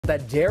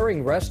that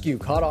daring rescue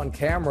caught on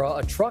camera,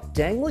 a truck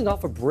dangling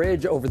off a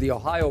bridge over the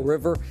Ohio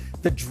River.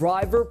 The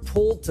driver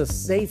pulled to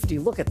safety.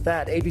 Look at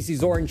that. ABC's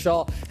Zorin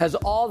Shaw has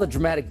all the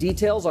dramatic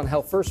details on how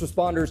first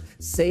responders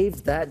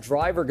saved that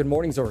driver. Good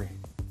morning, Zorin.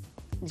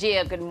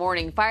 Gia, good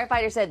morning.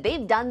 Firefighters said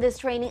they've done this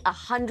training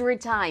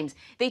 100 times.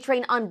 They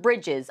train on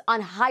bridges,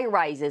 on high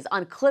rises,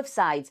 on cliff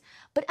sides.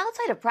 But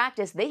outside of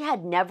practice, they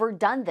had never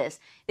done this.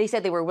 They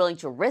said they were willing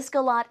to risk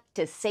a lot,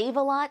 to save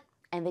a lot,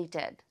 and they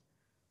did.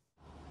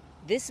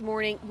 This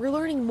morning, we're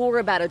learning more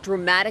about a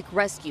dramatic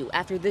rescue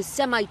after this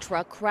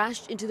semi-truck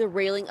crashed into the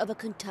railing of a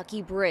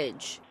Kentucky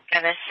bridge.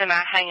 Got a semi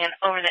hanging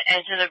over the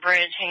edge of the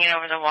bridge, hanging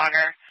over the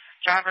water.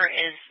 Driver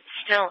is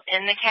still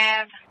in the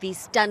cab. These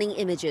stunning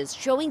images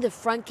showing the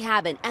front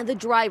cabin and the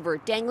driver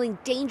dangling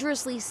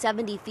dangerously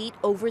 70 feet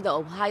over the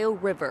Ohio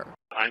River.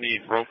 I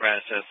need rope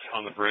assets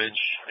on the bridge,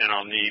 and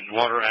I'll need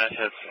water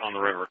assets on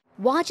the river.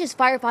 Watch as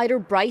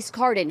firefighter Bryce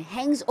Carden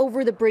hangs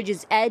over the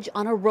bridge's edge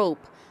on a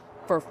rope.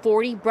 For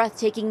 40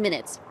 breathtaking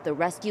minutes, the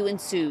rescue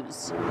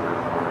ensues.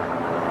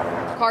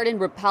 Carden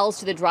rappels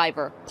to the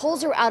driver,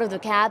 pulls her out of the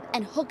cab,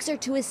 and hooks her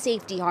to his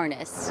safety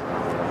harness.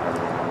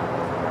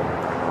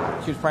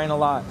 She was praying a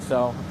lot,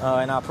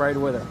 and I prayed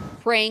with her.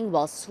 Praying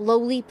while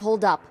slowly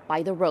pulled up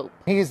by the rope.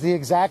 He is the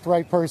exact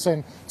right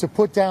person to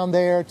put down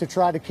there to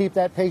try to keep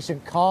that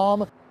patient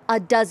calm. A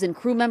dozen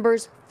crew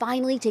members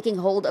finally taking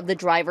hold of the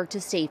driver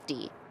to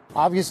safety.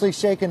 Obviously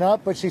shaken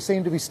up, but she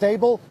seemed to be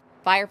stable.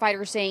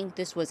 Firefighters saying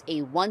this was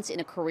a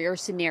once-in-a-career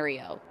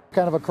scenario.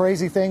 Kind of a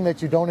crazy thing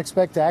that you don't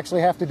expect to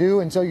actually have to do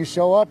until you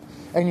show up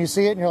and you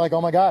see it and you're like,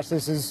 oh my gosh,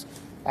 this is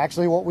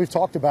actually what we've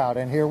talked about,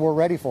 and here we're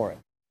ready for it.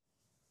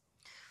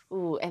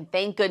 Ooh, and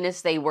thank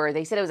goodness they were.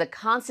 They said it was a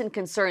constant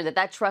concern that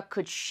that truck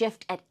could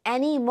shift at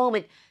any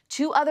moment.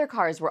 2 other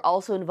cars were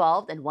also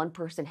involved, and 1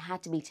 person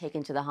had to be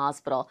taken to the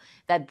hospital.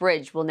 That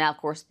bridge will now, of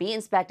course, be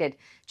inspected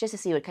just to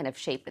see what kind of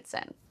shape it's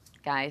in.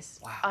 Guys.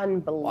 Wow.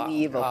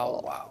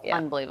 Unbelievable. Wow. Yeah.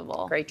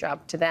 Unbelievable. Great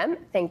job to them.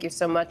 Thank you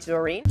so much,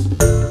 Zorin.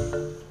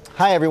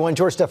 Hi, everyone.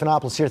 George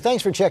Stephanopoulos here.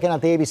 Thanks for checking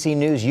out the ABC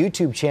News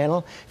YouTube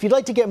channel. If you'd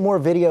like to get more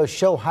videos,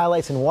 show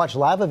highlights, and watch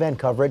live event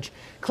coverage,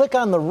 click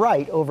on the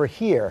right over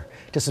here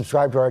to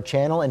subscribe to our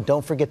channel. And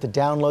don't forget to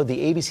download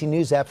the ABC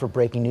News app for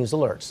breaking news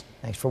alerts.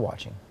 Thanks for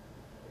watching.